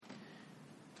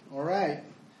All right.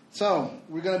 So,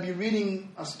 we're going to be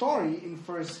reading a story in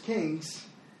 1 Kings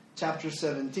chapter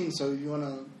 17. So, if you want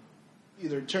to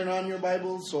either turn on your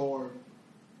Bibles or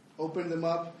open them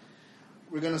up,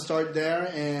 we're going to start there.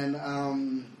 And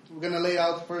we're going to lay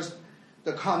out first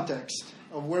the context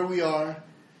of where we are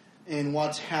and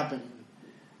what's happening.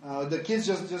 The kids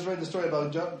just read the story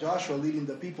about Joshua leading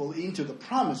the people into the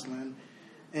promised land.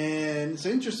 And it's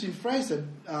an interesting phrase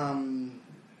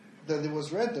that it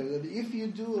was read there, that if you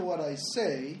do what I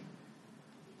say,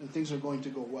 then things are going to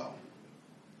go well.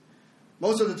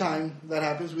 Most of the time that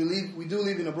happens. We do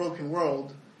live in a broken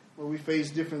world where we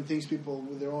face different things, people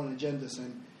with their own agendas,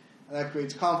 and that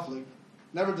creates conflict.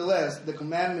 Nevertheless, the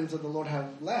commandments that the Lord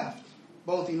have left,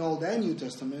 both in Old and New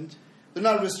Testament, they're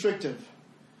not restrictive.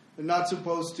 They're not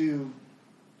supposed to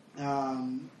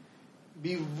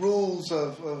be rules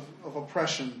of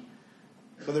oppression,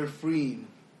 but they're freeing.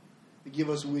 They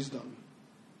give us wisdom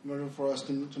in order for us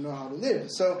to know how to live.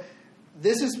 So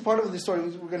this is part of the story.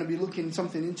 We're going to be looking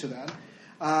something into that.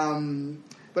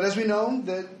 But as we know,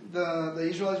 the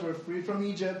Israelites were freed from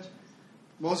Egypt.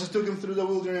 Moses took them through the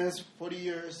wilderness, 40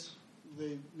 years.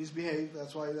 They misbehaved.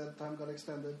 That's why that time got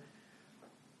extended.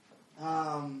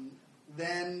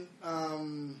 Then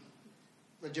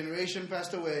the generation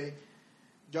passed away.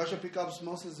 Joshua picked up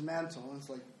Moses' mantle. And it's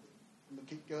like,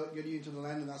 get you into the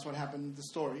land, and that's what happened in the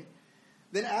story.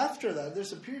 Then after that,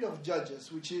 there's a period of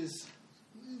Judges, which is,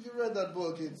 if you read that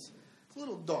book, it's a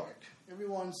little dark.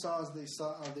 Everyone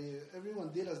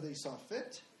did as they saw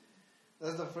fit.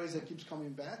 That's the phrase that keeps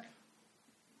coming back.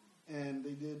 And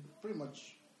they did pretty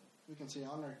much, we can say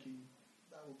anarchy.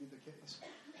 That will be the case.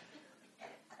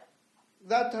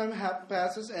 That time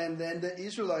passes, and then the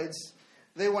Israelites,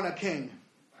 they want a king.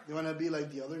 They want to be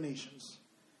like the other nations.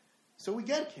 So we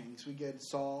get kings. We get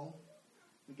Saul.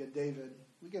 We get David.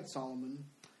 We get Solomon.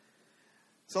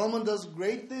 Solomon does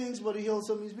great things, but he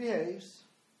also misbehaves.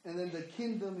 And then the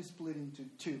kingdom is split into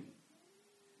two.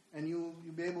 And you'll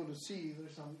be able to see,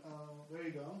 there's some, there you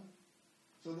go.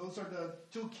 So those are the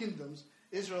two kingdoms.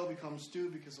 Israel becomes two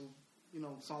because of,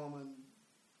 Solomon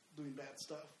doing bad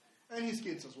stuff. And his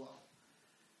kids as well.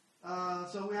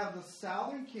 So we have the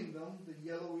southern kingdom, the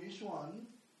yellowish one.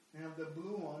 We have the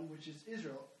blue one, which is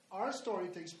Israel. Our story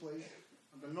takes place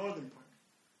on the northern part,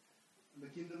 in the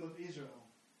kingdom of Israel,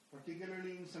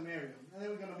 particularly in Samaria. And then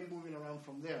we're going to be moving around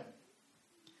from there.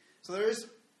 So there is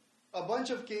a bunch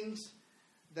of kings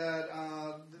that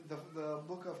the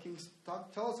book of Kings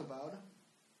tell us about,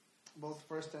 both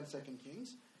first and second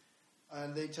kings.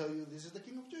 And they tell you, this is the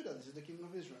king of Judah, this is the king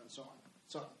of Israel, and so on.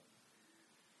 So,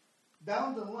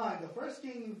 down the line, the first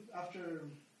king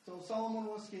so Solomon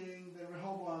was king, then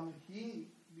Rehoboam,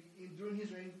 during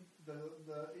his reign, the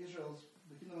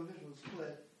kingdom of Israel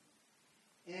split.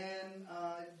 And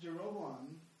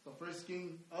Jeroboam, the first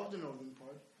king of the northern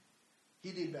part,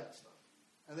 he did bad stuff.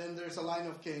 And then there's a line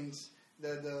of kings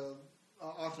that the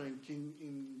author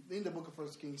in the book of 1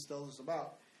 Kings tells us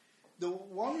about. The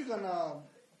one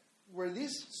where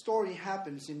this story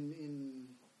happens in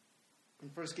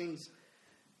 1 Kings,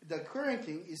 the current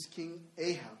king is King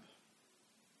Ahab.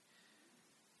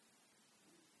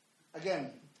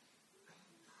 Again,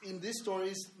 in these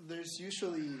stories, there's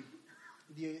usually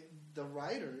the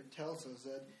writer tells us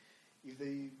that if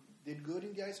they did good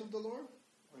in the eyes of the Lord,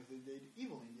 or if they did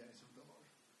evil in the eyes of the Lord.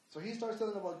 So he starts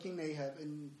telling about King Ahab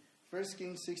in 1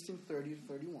 Kings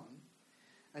 16:30-31.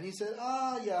 And he said,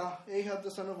 Ahab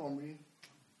the son of Omri,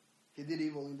 he did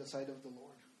evil in the sight of the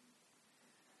Lord,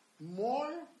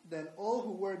 more than all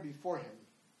who were before him.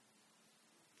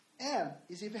 And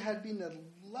as if it had been a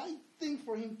light thing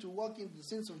for him to walk in the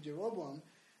sins of Jeroboam,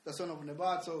 the son of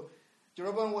Nebat. So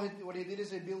Jeroboam, what he did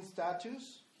is he built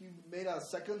statues. He made a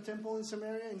second temple in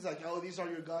Samaria. And he's like, these are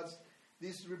your gods.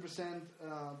 These represent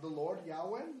the Lord,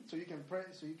 Yahweh. So you can pray,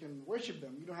 so you can worship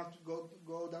them. You don't have to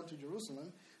go down to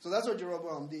Jerusalem. So that's what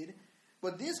Jeroboam did.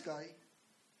 But this guy,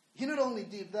 he not only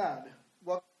did that,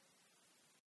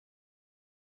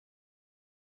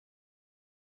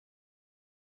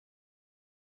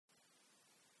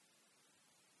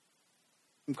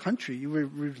 country, you were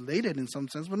related in some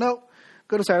sense, but no,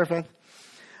 go to Zarephath.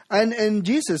 And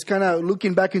Jesus, kind of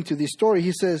looking back into this story,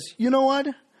 he says, you know what?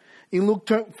 In Luke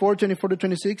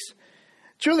 4:24-26,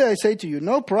 truly I say to you,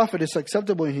 no prophet is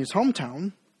acceptable in his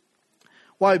hometown.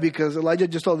 Why? Because Elijah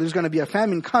just told there's going to be a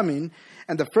famine coming,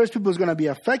 and the first people who's going to be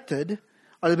affected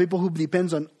are the people who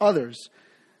depends on others.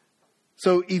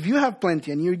 So if you have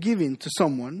plenty and you're giving to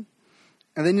someone,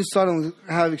 and then you suddenly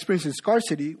have experiencing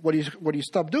scarcity, what you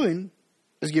stop doing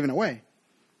is giving away.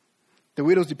 The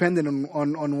widows depended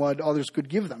on what others could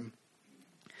give them.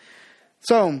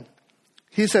 So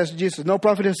He says, Jesus, no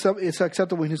prophet is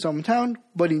acceptable in his hometown,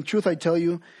 but in truth I tell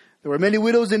you, there were many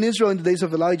widows in Israel in the days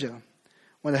of Elijah,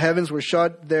 when the heavens were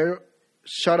shut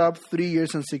up 3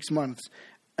 years and 6 months,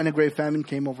 and a great famine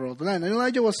came over all the land. And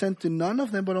Elijah was sent to none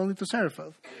of them, but only to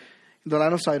Zarephath, in the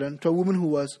land of Sidon, to a woman who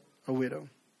was a widow.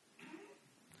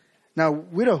 Now,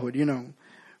 widowhood,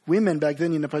 women back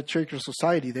then in the patriarchal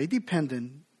society, they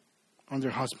depended on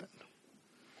their husband.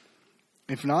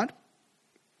 If not,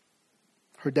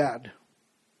 her dad.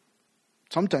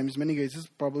 Sometimes, many cases,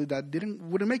 probably that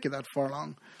wouldn't make it that far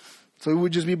along. So it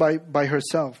would just be by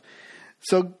herself.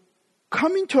 So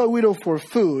coming to a widow for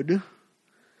food,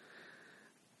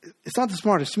 it's not the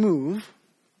smartest move.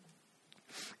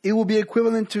 It will be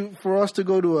equivalent for us to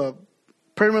go to a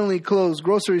permanently closed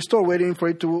grocery store waiting for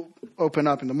it to open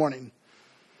up in the morning.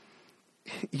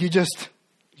 You just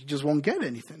won't get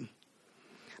anything.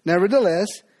 Nevertheless,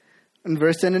 in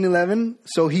verse 10 and 11,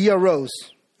 so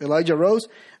Elijah arose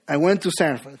and went to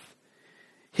Zarephath.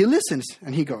 He listens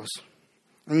and he goes.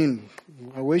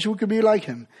 I wish we could be like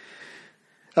him.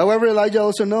 However, Elijah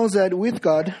also knows that with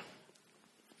God,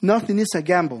 nothing is a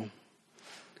gamble.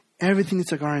 Everything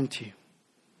is a guarantee.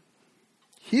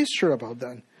 He's sure about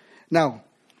that. Now,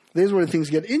 this is where things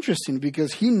get interesting,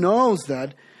 because he knows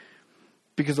that,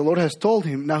 because the Lord has told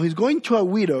him. Now he's going to a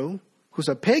widow who's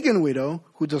a pagan widow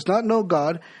who does not know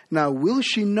God. Now, will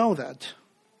she know that?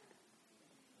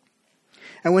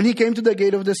 And when he came to the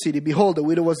gate of the city, behold, the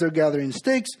widow was there gathering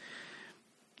sticks.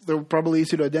 They were probably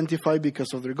easy to identify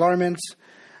because of their garments.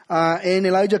 And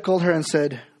Elijah called her and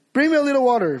said, bring me a little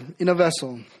water in a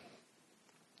vessel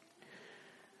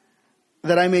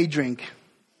that I may drink.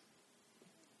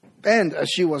 And as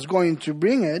she was going to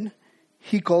bring it,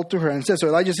 he called to her and said, so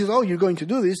Elijah says, oh, you're going to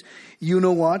do this. You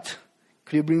know what?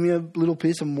 Could you bring me a little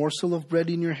piece, a morsel of bread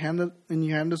in your hand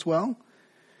as well?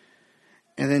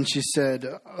 And then she said,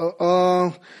 as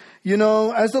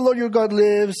the Lord your God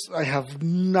lives, I have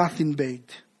nothing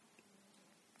baked.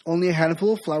 Only a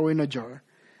handful of flour in a jar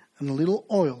and a little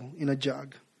oil in a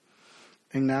jug.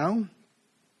 And now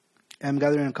I'm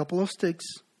gathering a couple of sticks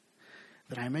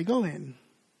that I may go in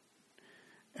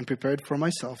and prepare it for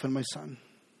myself and my son,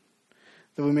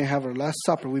 that we may have our last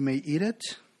supper, we may eat it,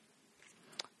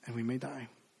 and we may die.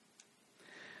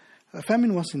 The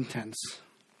famine was intense.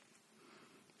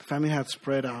 The famine had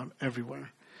spread out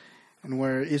everywhere. And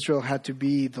where Israel had to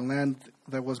be the land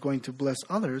that was going to bless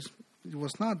others, it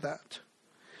was not that.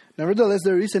 Nevertheless,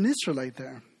 there is an Israelite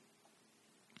there.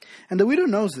 And the widow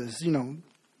knows this.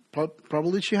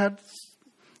 Probably she had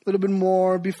a little bit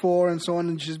more before and so on,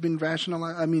 and she's been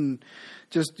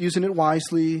just using it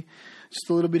wisely, just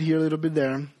a little bit here, a little bit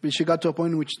there. But she got to a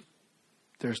point in which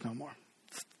there's no more.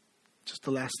 It's just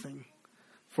the last thing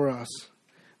for us.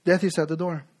 Death is at the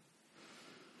door.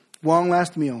 One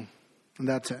last meal, and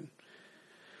that's it.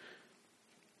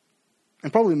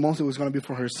 And probably mostly it was going to be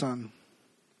for her son.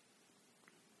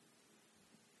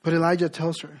 But Elijah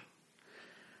tells her,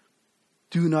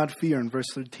 do not fear, in verse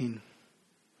 13.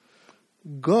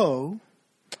 Go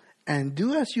and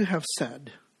do as you have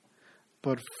said.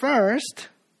 But first,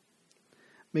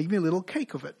 make me a little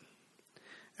cake of it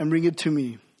and bring it to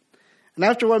me. And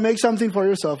afterward, make something for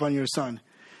yourself and your son.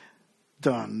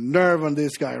 The nerve on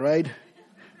this guy, right?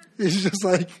 It's just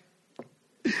like,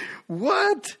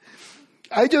 what?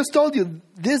 I just told you,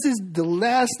 this is the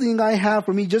last thing I have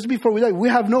for me just before we die. We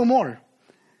have no more.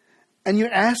 And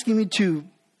you're asking me to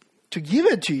give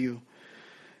it to you.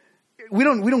 We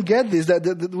don't get this. We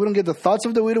don't get the thoughts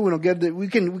of the widow. We don't get that. We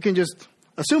can just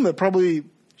assume that probably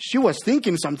she was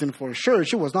thinking something for sure.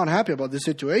 She was not happy about this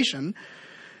situation.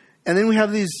 And then we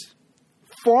have this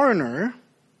foreigner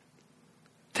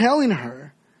telling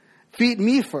her, feed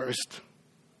me first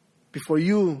before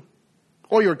you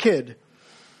or your kid.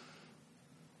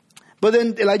 But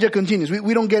then Elijah continues.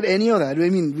 We don't get any of that.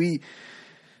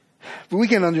 We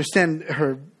can understand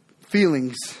her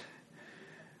feelings.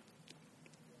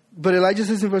 But Elijah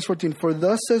says in verse 14, for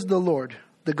thus says the Lord,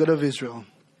 the God of Israel,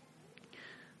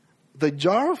 the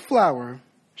jar of flour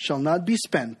shall not be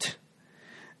spent,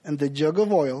 and the jug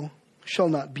of oil shall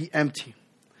not be empty,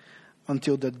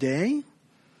 until the day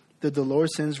that the Lord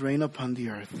sends rain upon the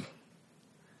earth.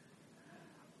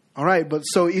 All right, but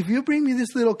so if you bring me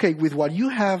this little cake with what you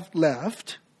have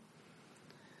left,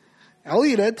 I'll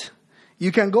eat it.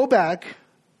 You can go back,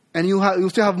 and you'll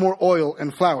still have more oil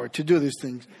and flour to do these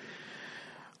things.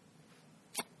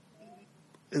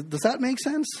 Does that make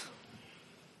sense?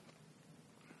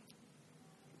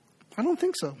 I don't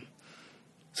think so.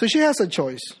 So she has a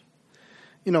choice.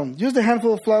 Use the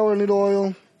handful of flour and little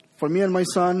oil for me and my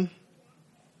son.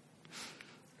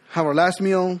 Have our last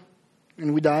meal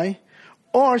and we die.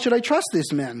 Or should I trust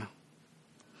this man?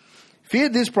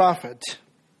 feed this prophet,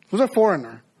 who's a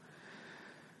foreigner.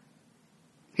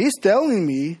 He's telling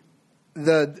me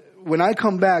that when I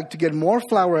come back to get more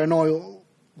flour and oil,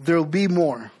 there'll be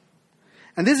more.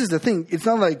 And this is the thing. It's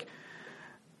not like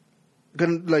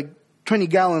 20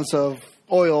 gallons of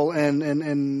oil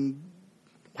and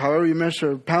however you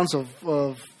measure pounds of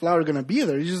flour are going to be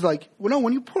there. It's just like, well, no,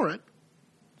 when you pour it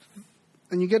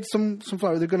and you get some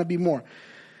flour, there's going to be more.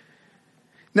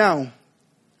 Now,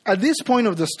 at this point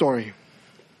of the story,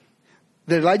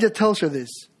 that Elijah tells her this.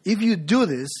 If you do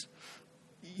this,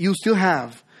 you still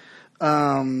have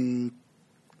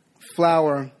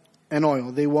flour and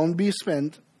oil. They won't be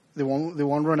spent. They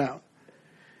won't run out.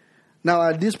 Now,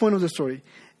 at this point of the story,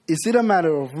 is it a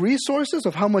matter of resources,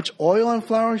 of how much oil and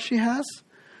flour she has?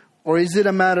 Or is it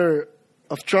a matter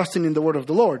of trusting in the word of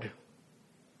the Lord?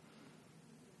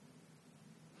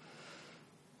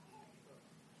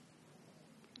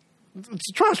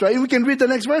 It's trust, right? We can read the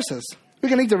next verses. We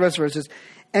can read the rest verses.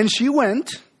 And she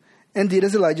went and did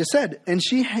as Elijah said. And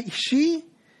she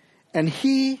and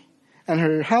he and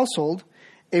her household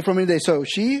ate for many days. So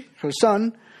she, her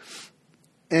son,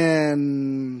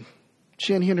 and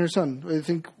he and her son. I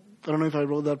don't know if I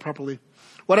wrote that properly.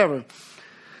 Whatever.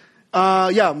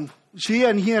 She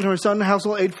and he and her son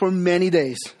household ate for many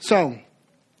days. So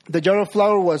the jar of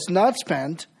flour was not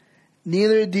spent,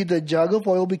 neither did the jug of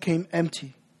oil become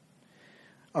empty,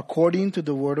 according to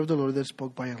the word of the Lord that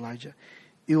spoke by Elijah.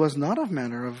 It was not a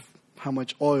matter of how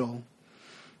much oil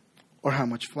or how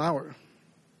much flour.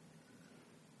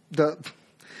 The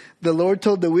Lord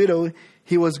told the widow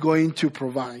he was going to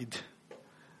provide.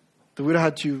 The widow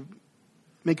had to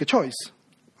make a choice.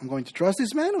 I'm going to trust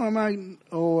this man,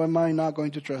 or am I not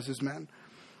going to trust this man?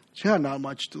 She had not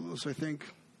much to lose, I think,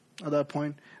 at that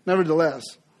point. Nevertheless,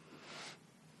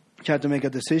 she had to make a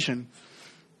decision.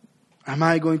 Am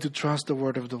I going to trust the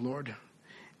word of the Lord?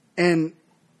 And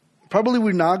probably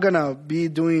we're not going to be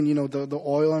doing, the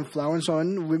oil and flour and so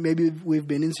on. Maybe we've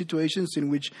been in situations in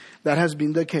which that has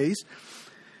been the case.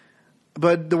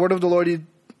 But the word of the Lord, it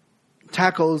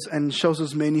tackles and shows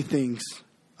us many things.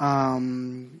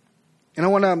 And I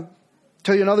want to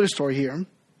tell you another story here.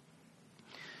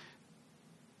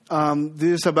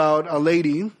 This is about a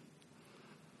lady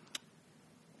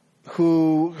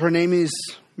who, her name is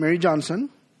Mary Johnson.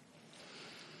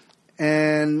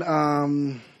 And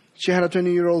she had a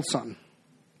 20-year-old son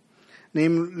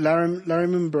named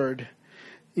Larimer Bird.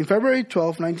 In February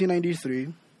 12,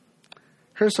 1993,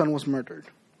 her son was murdered.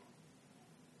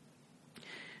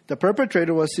 The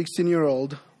perpetrator was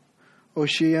 16-year-old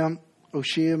Oshia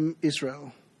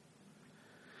Israel.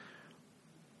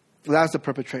 That's the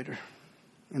perpetrator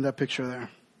in that picture there.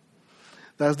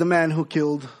 That's the man who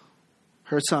killed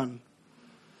her son.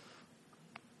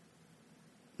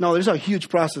 No, there's a huge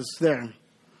process there.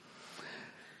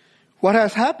 What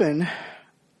has happened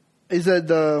is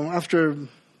that after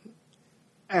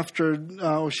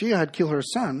Oshia had killed her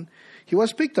son, he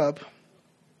was picked up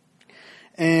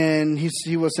and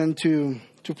he was sent to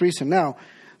prison. Now,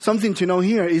 something to know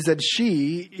here is that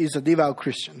she is a devout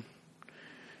Christian.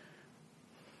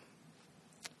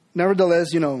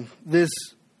 Nevertheless, this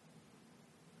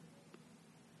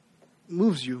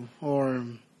moves you or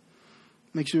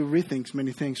makes you rethink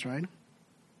many things, right?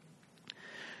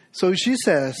 So she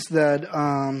says that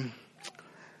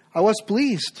I was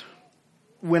pleased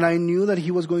when I knew that he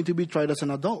was going to be tried as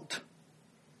an adult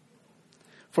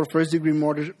for first-degree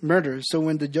murder. So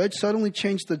when the judge suddenly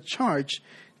changed the charge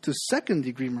to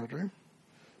second-degree murder,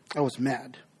 I was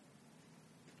mad.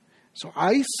 So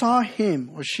I saw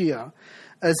him, Oshia,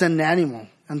 as an animal.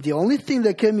 And the only thing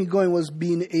that kept me going was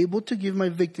being able to give my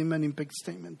victim an impact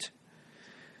statement.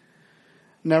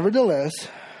 Nevertheless,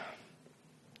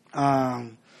 I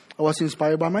was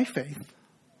inspired by my faith.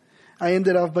 I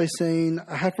ended up by saying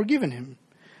I had forgiven him,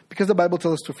 because the Bible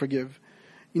tells us to forgive.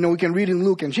 We can read in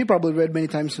Luke, and she probably read many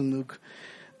times in Luke.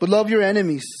 But love your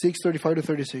enemies,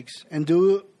 6:35-36, and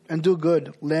do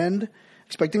good, lend,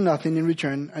 expecting nothing in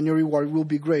return, and your reward will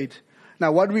be great.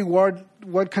 Now, what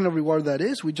kind of reward that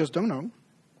is, we just don't know.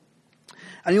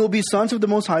 And you will be sons of the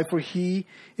Most High, for He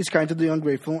is kind to the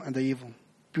ungrateful and the evil.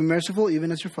 Be merciful,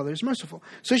 even as your Father is merciful.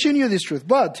 So she knew this truth,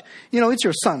 but it's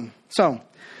your son. So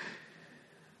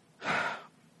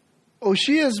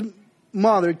Oshia's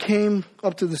mother came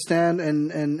up to the stand,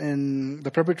 and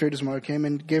the perpetrator's mother came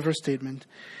and gave her statement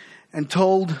and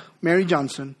told Mary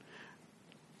Johnson,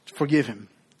 forgive him.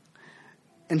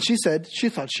 And she said she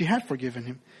thought she had forgiven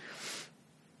him.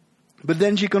 But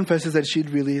then she confesses that she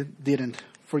really didn't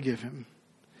forgive him.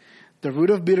 The root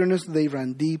of bitterness, they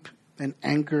ran deep, and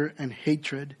anger and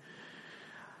hatred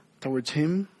towards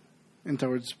him and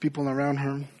towards people around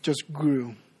her just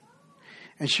grew.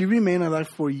 And she remained alive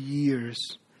for years.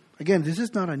 Again, this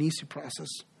is not an easy process.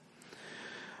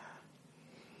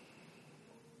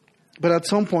 But at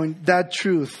some point, that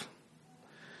truth,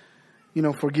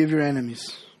 forgive your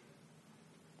enemies,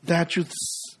 that truth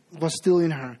was still in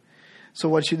her. So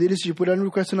what she did is she put a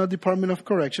request in the Department of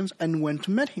Corrections and went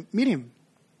to meet him.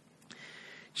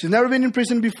 She's never been in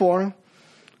prison before.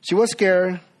 She was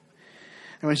scared.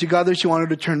 And when she got there, she wanted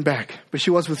to turn back. But she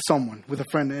was with someone, with a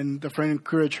friend. And the friend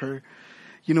encouraged her,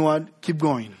 you know what, keep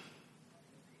going.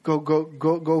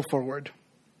 Go forward.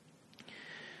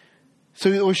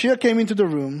 So O'Shea came into the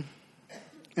room.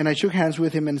 And I shook hands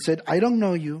with him and said, I don't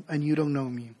know you and you don't know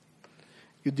me.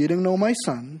 You didn't know my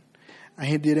son and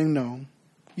he didn't know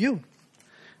you.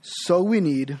 So we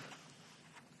need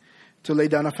to lay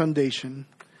down a foundation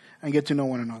and get to know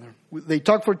one another. They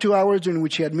talked for 2 hours during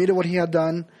which he admitted what he had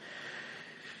done.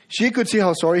 She could see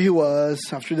how sorry he was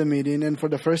after the meeting. And for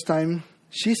the first time,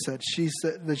 she said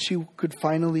that she could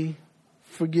finally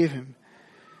forgive him.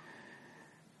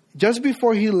 Just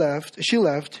before she left,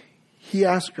 he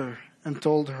asked her and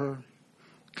told her,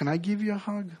 can I give you a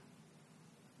hug?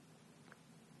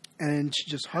 And she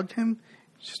just hugged him.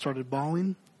 She started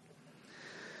bawling,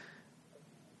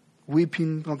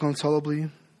 weeping unconsolably.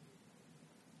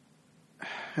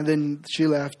 And then she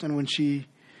left, and when she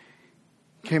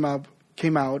came out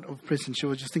of prison, she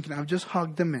was just thinking, I've just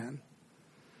hugged the man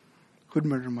who'd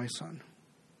murdered my son.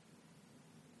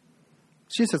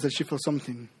 She says that she felt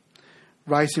something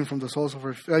rising from the soles of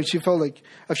her feet. She felt like,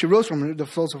 as she rose from the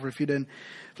soles of her feet, and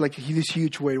like this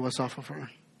huge weight was off of her.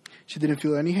 She didn't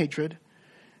feel any hatred,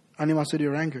 animosity,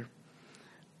 or anger.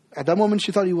 At that moment,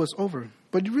 she thought it was over,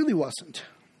 but it really wasn't.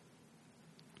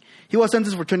 He was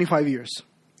sentenced for 25 years.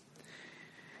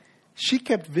 She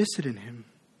kept visiting him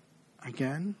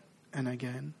again and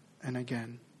again and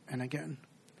again and again.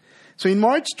 So in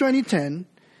March 2010,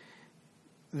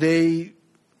 they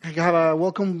have a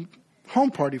welcome home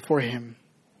party for him,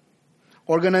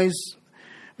 organized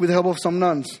with the help of some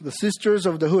nuns, the Sisters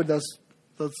of the Hood. That's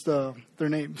their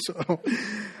name. So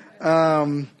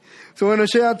when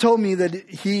O'Shea told me that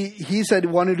he said he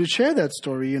wanted to share that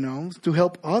story, to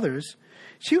help others,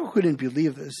 she couldn't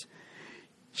believe this.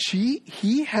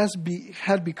 He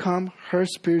had become her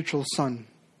spiritual son.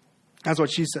 That's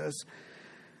what she says.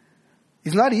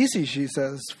 It's not easy, she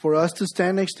says, for us to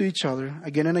stand next to each other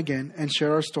again and again and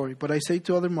share our story. But I say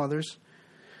to other mothers,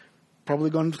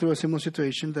 probably gone through a similar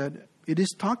situation, that it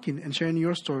is talking and sharing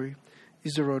your story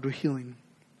is the road to healing.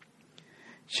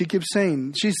 She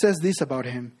says this about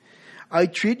him: I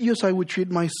treat you as I would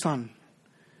treat my son.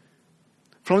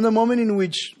 From the moment in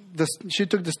which she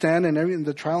took the stand and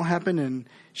the trial happened and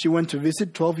she went to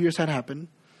visit, 12 years had happened.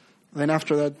 Then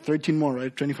after that, 13 more,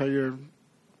 right? 25 years,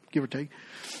 give or take.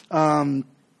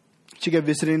 She got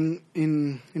visited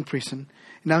in prison.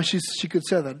 Now she could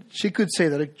say that. She could say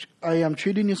that I am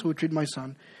treating you as I would treat my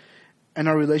son, and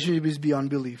our relationship is beyond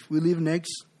belief. We live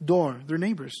next door. They're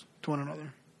neighbors to one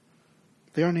another.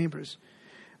 They are neighbors.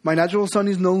 My natural son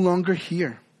is no longer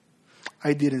here.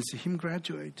 I didn't see him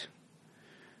graduate.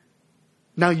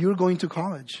 Now you're going to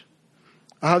college.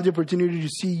 I have the opportunity to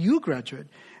see you graduate.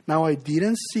 Now I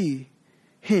didn't see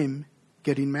him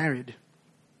getting married.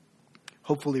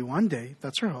 Hopefully one day,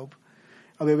 that's her hope,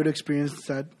 I'll be able to experience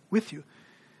that with you.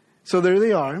 So there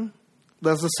they are.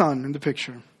 That's the son in the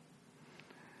picture.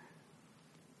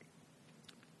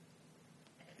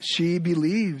 She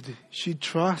believed, she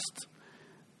trusts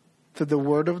that the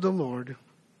word of the Lord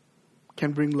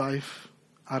can bring life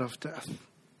out of death.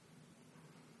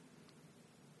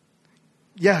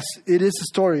 Yes, it is a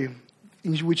story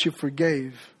in which she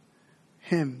forgave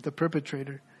him, the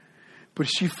perpetrator. But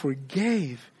she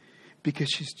forgave because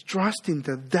she's trusting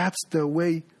that that's the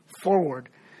way forward.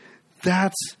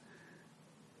 That's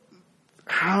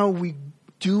how we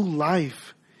do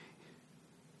life.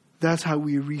 That's how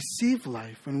we receive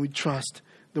life when we trust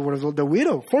the word of the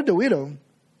widow. For the widow,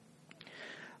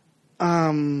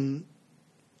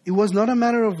 it was not a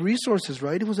matter of resources,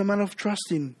 right? It was a matter of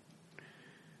trusting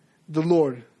the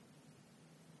Lord.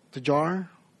 The jar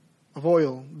of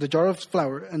oil, the jar of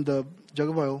flour, and the jug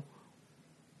of oil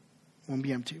won't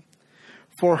be empty.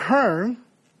 For her,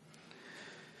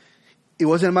 it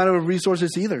wasn't a matter of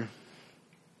resources either.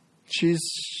 She's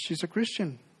a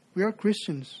Christian. We are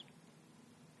Christians.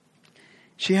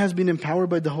 She has been empowered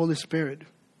by the Holy Spirit.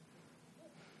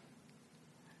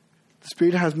 The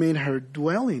Spirit has made her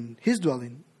His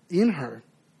dwelling in her.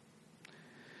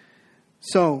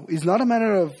 So it's not a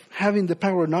matter of having the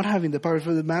power or not having the power. It's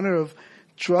a matter of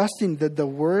trusting that the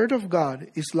Word of God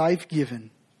is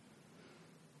life-giving.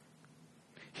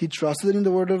 He trusted in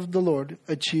the Word of the Lord,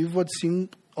 achieved what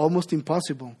seemed almost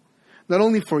impossible. Not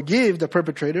only forgive the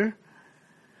perpetrator,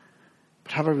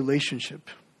 but have a relationship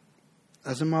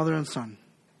as a mother and son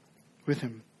with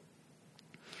him.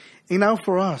 And now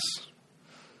for us,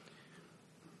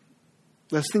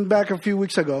 let's think back a few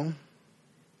weeks ago.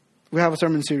 We have a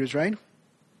sermon series, right?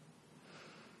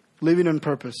 Living on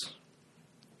purpose.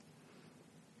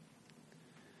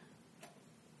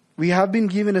 We have been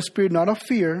given a spirit not of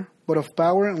fear, but of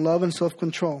power and love and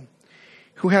self-control.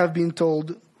 We have been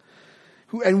told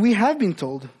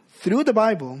through the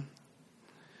Bible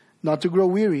not to grow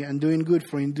weary and doing good,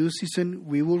 for in due season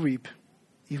we will reap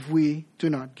if we do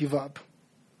not give up.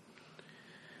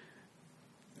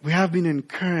 We have been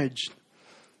encouraged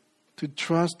to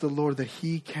trust the Lord that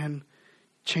He can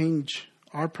change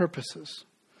our purposes,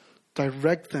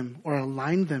 direct them or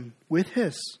align them with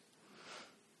His.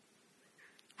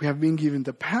 We have been given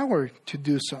the power to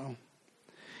do so.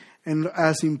 And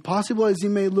as impossible as it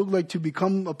may look like to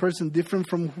become a person different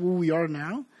from who we are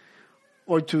now,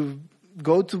 or to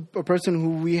go to a person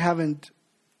who we haven't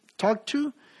talked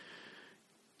to,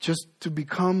 just to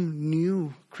become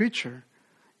new creature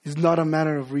is not a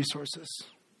matter of resources.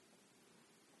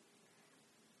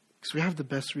 Because we have the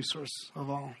best resource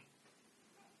of all.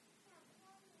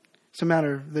 It's a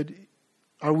matter that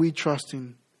are we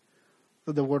trusting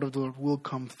that the word of the Lord will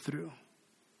come through?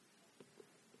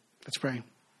 Let's pray.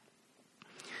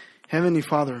 Heavenly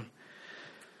Father,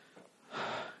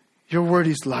 your word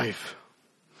is life.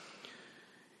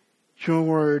 Your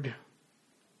word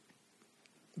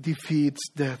defeats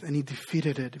death, and He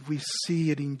defeated it. We see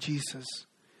it in Jesus.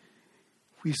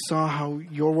 We saw how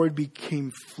your word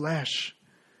became flesh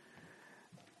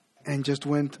and just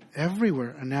went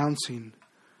everywhere announcing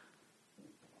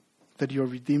that you're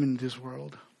redeeming this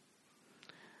world.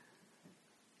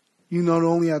 You not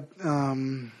only are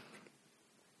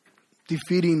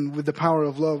defeating with the power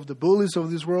of love the bullies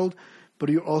of this world, but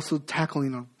you're also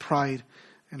tackling our pride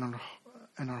and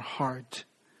our heart,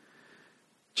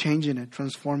 changing it,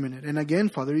 transforming it. And again,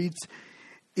 Father,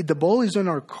 the ball is on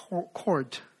our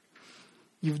court.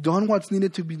 You've done what's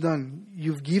needed to be done.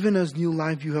 You've given us new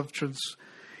life. You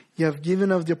have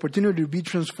given us the opportunity to be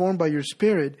transformed by your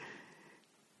Spirit.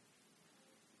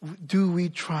 Do we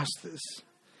trust this?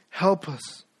 Help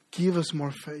us. Give us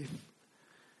more faith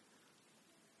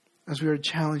as we are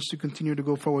challenged to continue to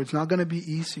go forward. It's not going to be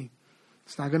easy.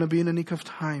 It's not going to be in a nick of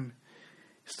time.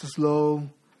 It's a slow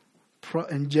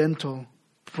and gentle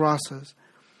process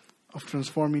of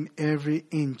transforming every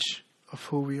inch of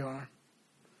who we are.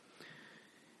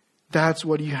 That's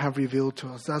what you have revealed to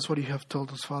us. That's what you have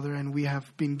told us, Father, and we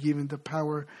have been given the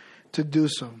power to do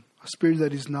so. A spirit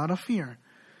that is not of fear,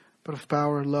 but of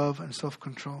power, love, and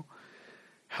self-control.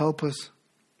 Help us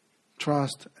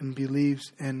trust and believe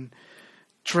and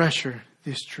treasure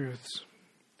these truths.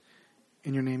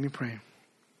 In your name we pray.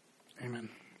 Amen.